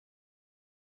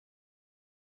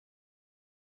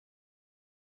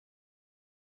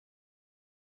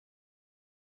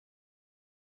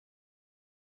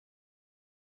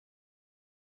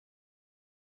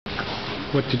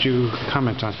What did you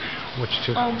comment on? Which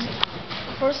two?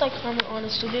 First I comment on a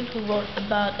student who wrote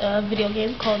about a video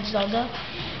game called Zelda,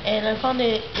 and I found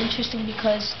it interesting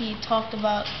because he talked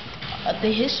about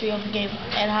the history of the game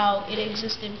and how it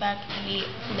existed back in the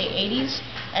late 80s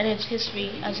and its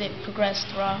history as it progressed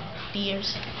throughout the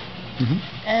years.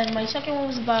 And my second one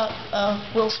was about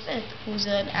Will Smith, who's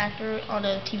an actor on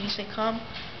a TV sitcom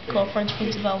called Fresh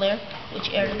Prince of Bel-Air, which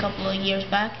aired a couple of years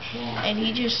back, and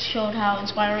he just showed how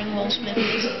inspiring Will Smith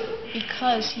is,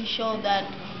 because he showed that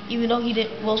even though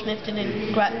Will Smith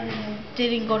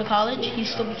didn't go to college, he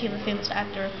still became a famous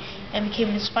actor and became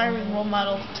an inspiring role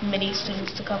model to many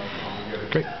students to come.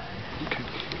 Great. Okay.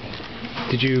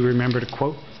 Did you remember to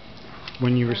quote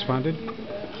when you responded?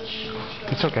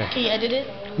 It's okay. Can you edit it?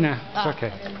 Nah, it's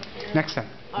okay. Next time,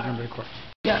 remember to quote.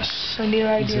 Yes, I need an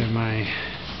idea. These are my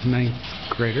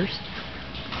 9th graders.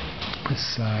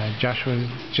 This Joshua is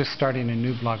just starting a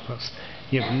new blog post.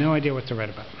 You have no idea what to write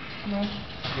about. No.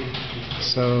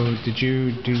 So, did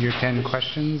you do your 10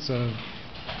 questions of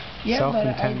self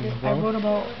and 10 I wrote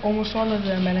about almost all of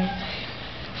them, and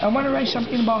I want to write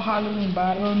something about Halloween, but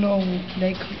I don't know,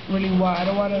 like, really why.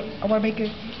 I want to make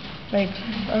it, like,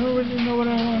 I don't really know what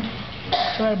I want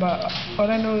to write about. All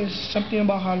I know is something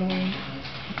about Halloween.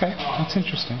 Okay, that's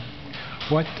interesting.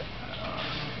 What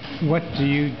do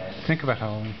you think about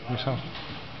Halloween yourself?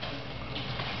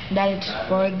 That it's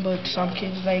fun, but some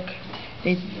kids, like,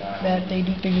 they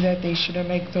do things that they shouldn't,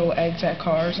 like throw eggs at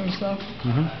cars and stuff.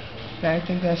 And I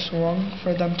think that's wrong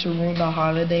for them to ruin the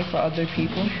holiday for other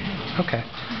people. Okay.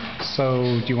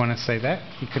 So, do you want to say that?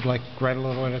 You could, like, write a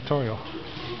little editorial.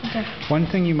 Okay. One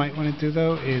thing you might want to do,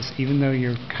 though, is even though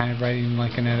you're kind of writing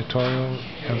like an editorial,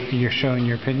 you're showing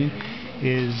your opinion,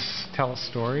 is tell a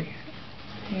story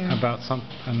about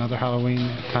another Halloween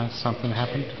time something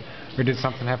happened. Or did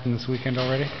something happen this weekend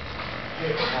already?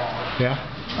 Yeah?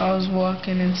 I was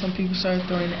walking and some people started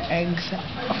throwing eggs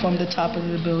from the top of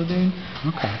the building.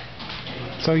 Okay.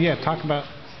 So yeah,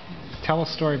 tell a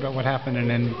story about what happened and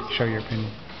then show your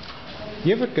opinion.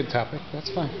 You have a good topic, that's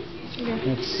fine.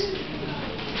 Yeah.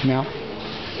 Now,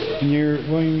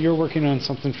 you're working on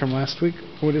something from last week.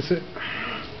 What is it?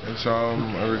 It's a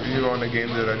review on a game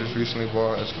that I just recently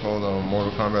bought. It's called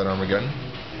Mortal Kombat Armageddon.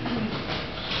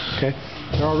 Okay.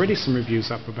 There are already some reviews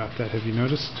up about that. Have you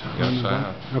noticed? Yes, I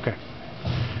have. Okay.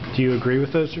 Do you agree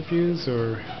with those reviews,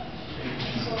 or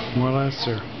more or less,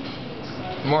 or?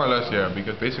 More or less, yeah,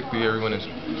 because basically everyone is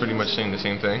pretty much saying the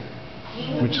same thing.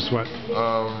 Which is what?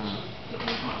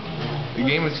 The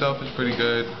game itself is pretty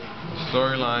good. The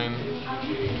storyline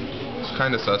is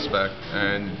kind of suspect,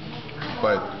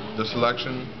 but the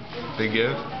selection they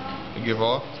give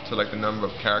off to like the number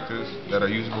of characters that are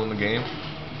usable in the game,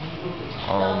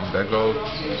 that go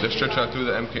just stretch out through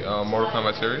the Mortal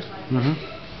Kombat series.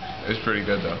 It's pretty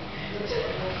good though.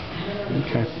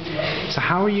 Okay. So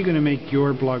how are you going to make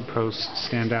your blog post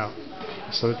stand out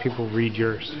so that people read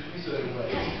yours?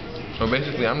 So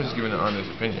basically, I'm just giving an honest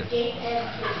opinion. Okay.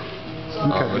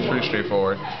 It's pretty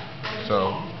straightforward.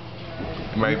 So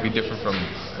it might be different from.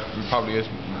 It probably is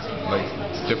like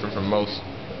different from most.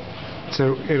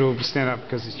 So it'll stand out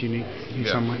because it's unique in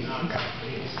some way. Okay.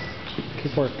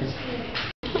 Keep working.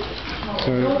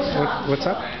 So what's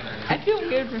up? I feel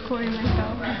weird recording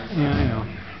myself. Yeah, I know.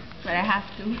 But I have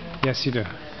to. Yes, you do.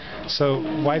 So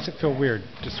why does it feel weird?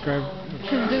 Describe.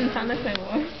 Because it doesn't sound like my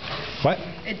voice. What?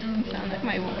 It doesn't sound like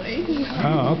my voice.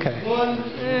 Oh, okay.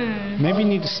 Maybe you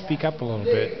need to speak up a little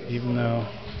bit, even though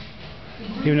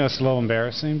it's a little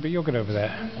embarrassing, but you'll get over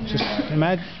that. Just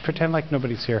pretend like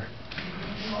nobody's here.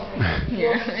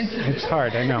 Yeah. It's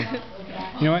hard, I know.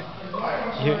 You know what?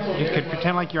 You could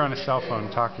pretend like you're on a cell phone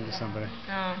talking to somebody.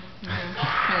 Oh,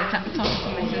 yeah. Talk to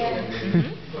my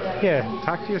sister. Yeah,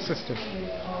 talk to your sister.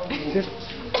 Just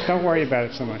don't worry about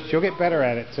it so much. You'll get better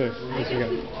at it too as you go.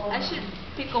 I should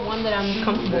pick a one that I'm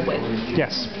comfortable with.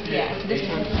 Yes. Yeah, this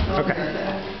one. Okay.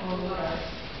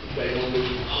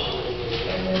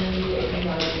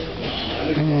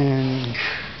 And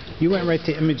you went right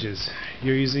to images.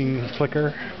 You're using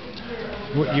Flickr.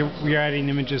 You're adding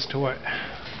images to what?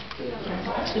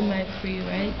 To my free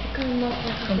write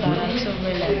about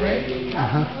Silver Lever.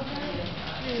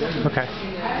 Okay.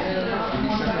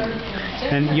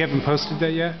 And you haven't posted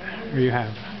that yet? Or you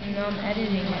have? No, I'm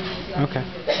editing it. Okay.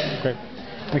 Great.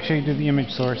 Make sure you do the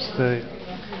image source. Okay.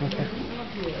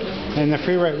 And the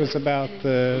free write was about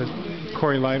the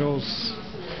Corey Lytle's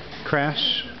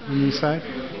crash on the side.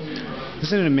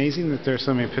 Isn't it amazing that there are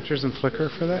so many pictures in Flickr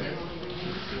for that?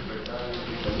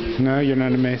 No, you're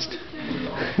not amazed.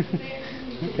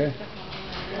 Okay.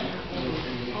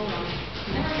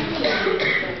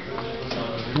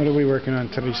 What are we working on,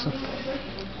 Teresa?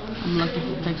 I'm looking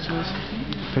for pictures.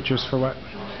 Pictures for what?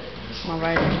 My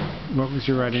writing. What was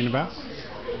your writing about?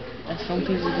 There's some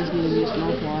people just need to use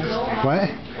mouthwash. What?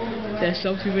 There's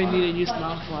some people that need to use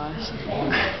mouthwash.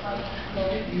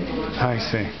 I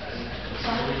see.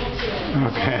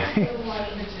 Okay.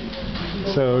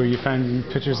 So you found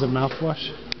pictures of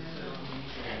mouthwash?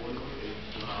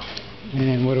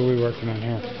 And what are we working on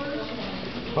here?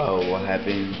 Well, what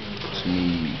happened to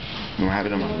me? What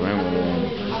happened to my grandmother?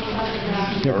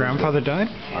 Your grandfather died?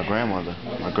 My grandmother.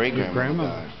 My great Your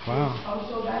grandmother. grandmother? Wow.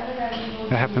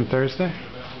 That happened Thursday?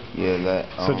 Yeah, that.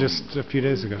 So just a few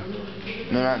days ago?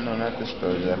 No, not this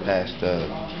Thursday. That passed.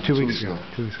 2 weeks ago.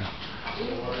 2 weeks ago.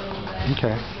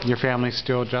 Okay. Your family's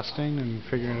still adjusting and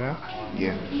figuring it out?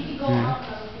 Yeah.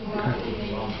 Okay.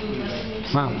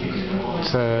 Wow.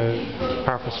 It's a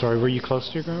powerful story. Were you close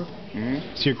to your grandmother? Mhm.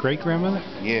 It's your great grandmother?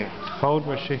 Yeah. How old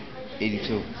was she?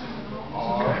 82.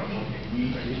 Okay.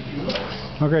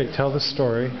 Well, great. Tell the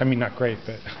story. I mean, not great,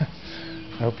 but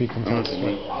I hope you can tell the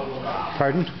story.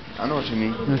 Pardon? I know what you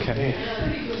mean. Okay.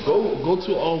 Go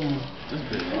to this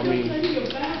bit. I mean.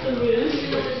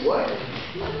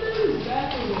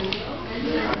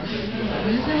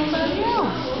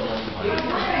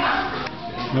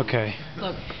 Okay.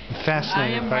 Look, I'm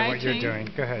fascinated I am by what you're writing-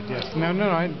 doing. Go ahead. Yes. No,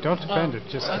 don't defend it.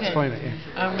 Just okay. explain it. Yeah.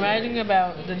 I'm writing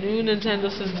about the new Nintendo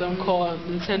system called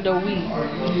Nintendo Wii.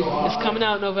 It's coming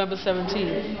out November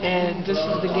 17th, and this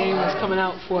is the game that's coming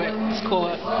out for it. It's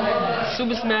called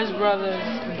Super Smash Brothers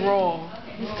Brawl.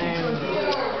 And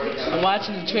I'm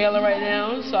watching the trailer right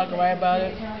now so I can write about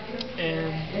it.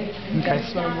 And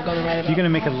that's what I'm going to write about. You're going to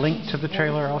make a link to the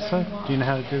trailer also? Do you know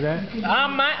how to do that? I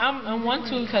want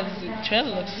to because the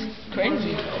trailer looks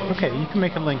crazy. Okay, you can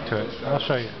make a link to it. I'll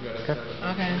show you. Okay?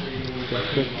 Okay.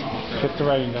 Good. Get the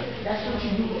writing done.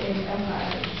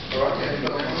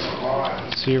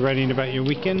 So you're writing about your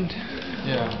weekend?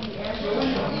 Yeah.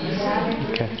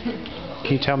 Okay.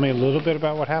 Can you tell me a little bit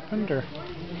about what happened, or?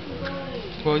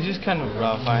 Well, it's just kind of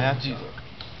rough.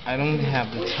 I don't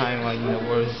have the time, like,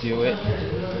 words to do it.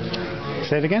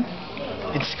 Say it again?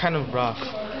 It's kind of rough.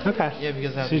 Okay. Yeah,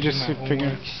 because I have So you to do just my figure.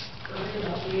 homework.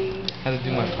 I have to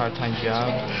do my part-time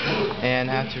job, and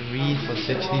I have to read for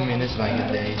 60 minutes like a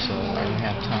day, so I don't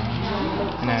have time.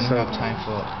 And I don't have time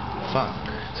for fun.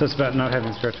 So it's about not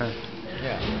having spare time.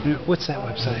 Yeah. What's that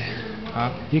website? Huh?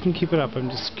 You can keep it up. I'm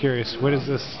just curious. What is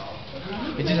this?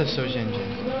 It's just a search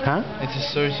engine. Huh? It's a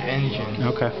search engine.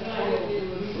 Okay.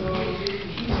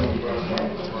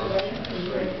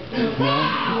 No?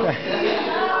 Okay.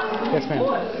 Yes, ma'am.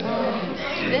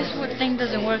 This thing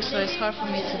doesn't work, so it's hard for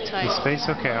me to type. The space?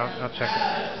 Okay, I'll check it.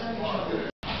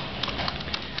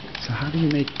 So how do you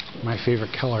make my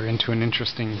favorite color into an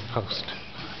interesting post?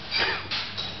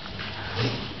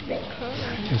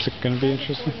 Is it going to be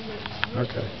interesting?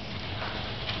 Okay.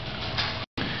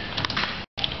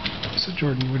 So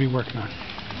Jordan, what are you working on?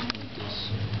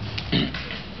 You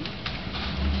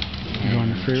doing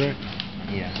a free write?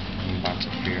 Yeah, I'm about to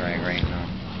free write right now.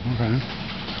 Okay.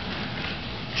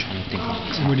 Trying to think of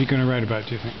What are you going to write about,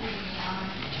 do you think? I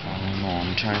don't know.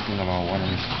 I'm trying to think about what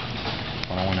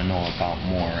I want to know about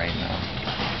more right now.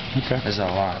 Okay. There's a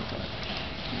lot, but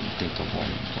I'll think of one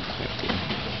quickly.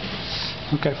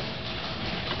 Okay.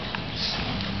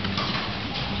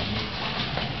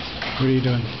 What are you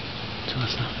doing? Tell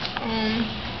us now.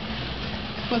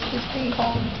 What's this thing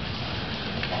called?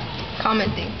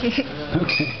 Commenting. Okay.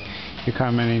 You're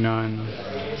commenting on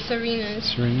Serena's.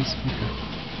 Serena's? Okay.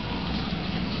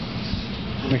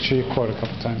 Make sure you quote a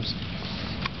couple times.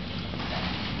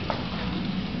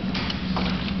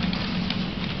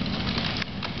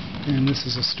 And this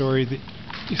is a story that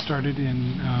you started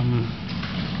in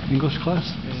English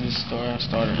class? This is a story I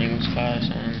started in English class,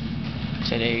 and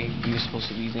today we were supposed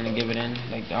to be going to give it in.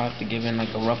 Like, I have to give in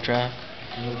like a rough draft,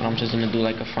 but I'm just going to do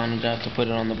like a final draft to put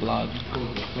it on the blog.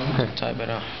 Okay. Type it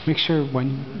out. Make sure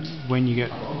when you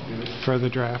get further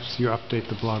drafts, you update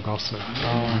the blog also.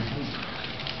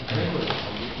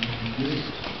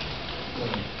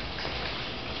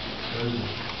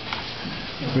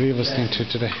 What are you listening to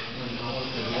today?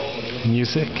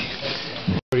 Music?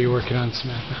 What are you working on,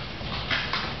 Samantha?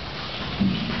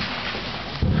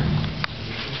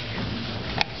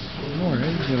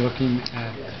 Alright, you're looking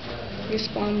at...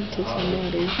 Respond to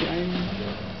somebody's writing.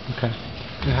 Okay.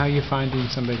 And how are you finding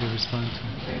somebody to respond to?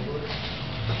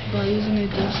 By using the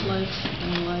dislikes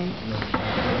and likes.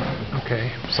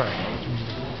 Okay, sorry.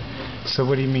 So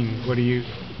what do you mean? Which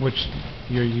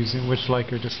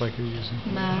like or dislike are you using?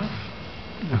 Math.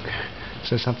 Okay.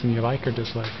 So something you like or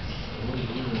dislike?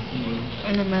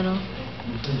 In the middle.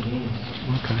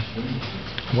 Okay.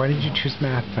 Why did you choose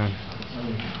math then?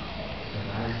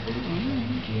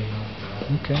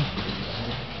 Okay.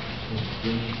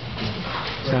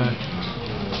 So,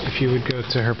 if you would go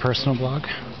to her personal blog,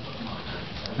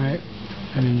 right,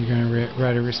 and then you're going to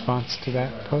write a response to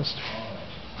that post.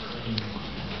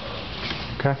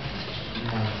 Okay.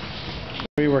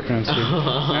 What are you working on, Steve?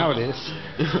 Now it is.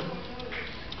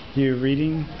 You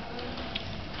reading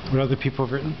what other people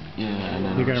have written? Yeah, and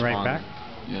then You're going to write respond.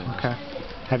 back? Yeah. Okay.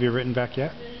 Have you written back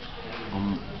yet?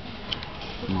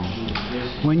 No.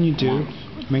 When you do,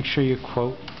 make sure you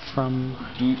quote from...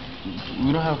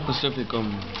 We don't have specific,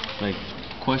 like,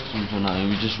 questions or nothing.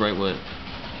 We just write what...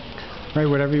 Write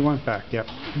whatever you want back, yep.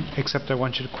 Except I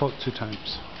want you to quote 2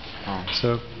 times. Oh.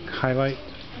 So, highlight,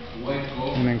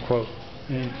 and then quote,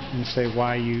 and say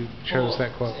why you chose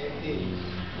that quote.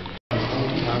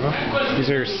 These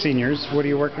are seniors. What are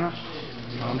you working on?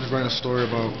 I'm just writing a story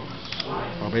about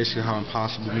basically how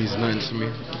impossible means nothing to me.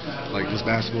 Like this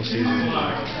basketball season,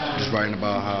 just writing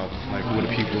about how, like, who the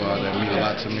people are that mean a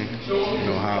lot to me. You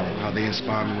know, how they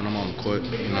inspire me when I'm on the court,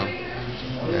 you know.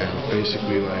 And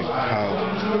basically, like,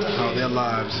 how their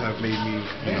lives have made me,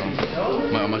 you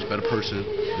know, a much better person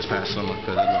this past summer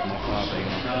because I love my father, you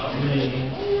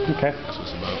know. Okay. That's what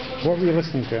it's about. What were you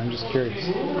listening to? I'm just curious.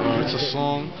 It's a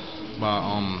song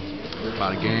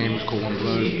by the game. It's called One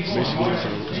Blood. Basically,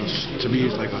 to me,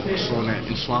 it's like a song that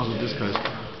enswans with this because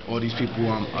all these people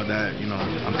that, you know,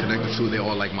 I'm connected to, they're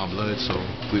all like my blood. So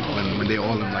when they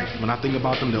all like, when I think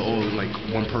about them, they're all like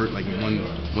one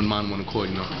mind, one accord,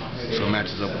 you know. So it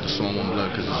matches up with the song One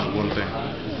Blood because it's one thing.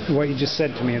 What you just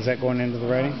said to me, is that going into the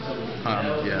writing?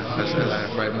 Yeah, that's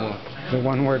right more. The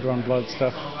one word, one blood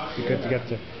stuff. Be good to get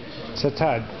to. So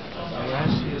Todd,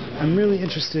 I'm really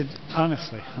interested,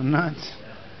 honestly, I'm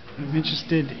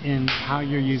interested in how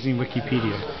you're using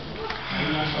Wikipedia.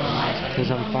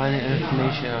 Because I'm finding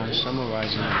information and I'm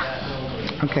summarizing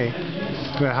it. Okay,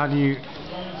 but how do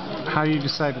you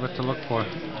decide what to look for?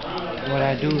 What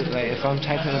I do, like, if I'm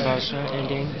typing about certain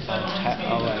things,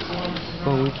 I'll like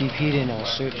go to Wikipedia and I'll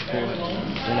search for it,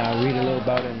 then I'll read a little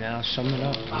about it and I'll sum it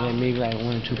up, and then maybe like 1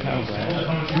 or 2 paragraphs.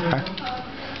 Okay.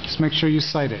 Just make sure you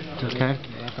cite it, okay?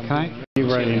 Can I? You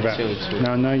writing back?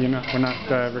 No, you're not. We're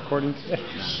not recording today.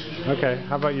 Okay.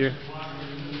 How about you?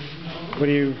 What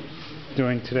are you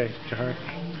doing today, Jahar?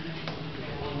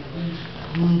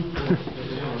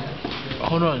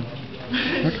 Hold on.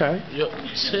 Okay. Yep.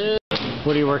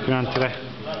 What are you working on today?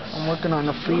 I'm working on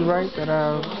a free write that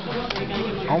I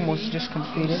almost just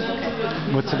completed.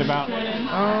 What's it about?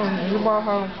 It's about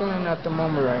how I'm feeling at the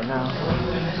moment right now.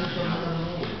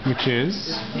 Which is?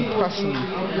 Depressing.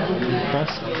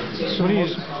 Depressed? So what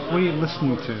are you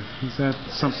listening to? Is that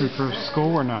something for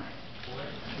school or not?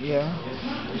 Yeah.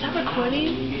 Is that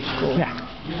recording? Cool. Yeah.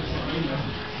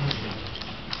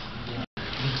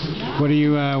 What are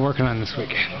you working on this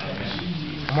week?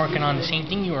 I'm working on the same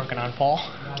thing you're working on, Paul.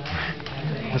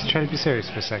 Let's try to be serious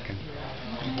for a second.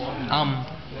 I'm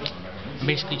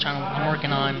basically I'm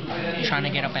working on trying to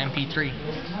get up MP3.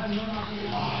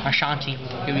 Ashanti,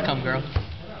 here we come, girl.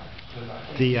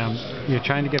 You're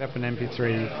trying to get up an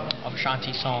MP3 of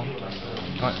Ashanti's song.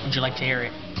 Would you like to hear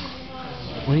it?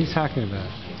 What are you talking about?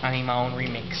 I need my own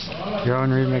remix. Your own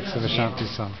remix of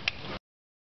Ashanti's song.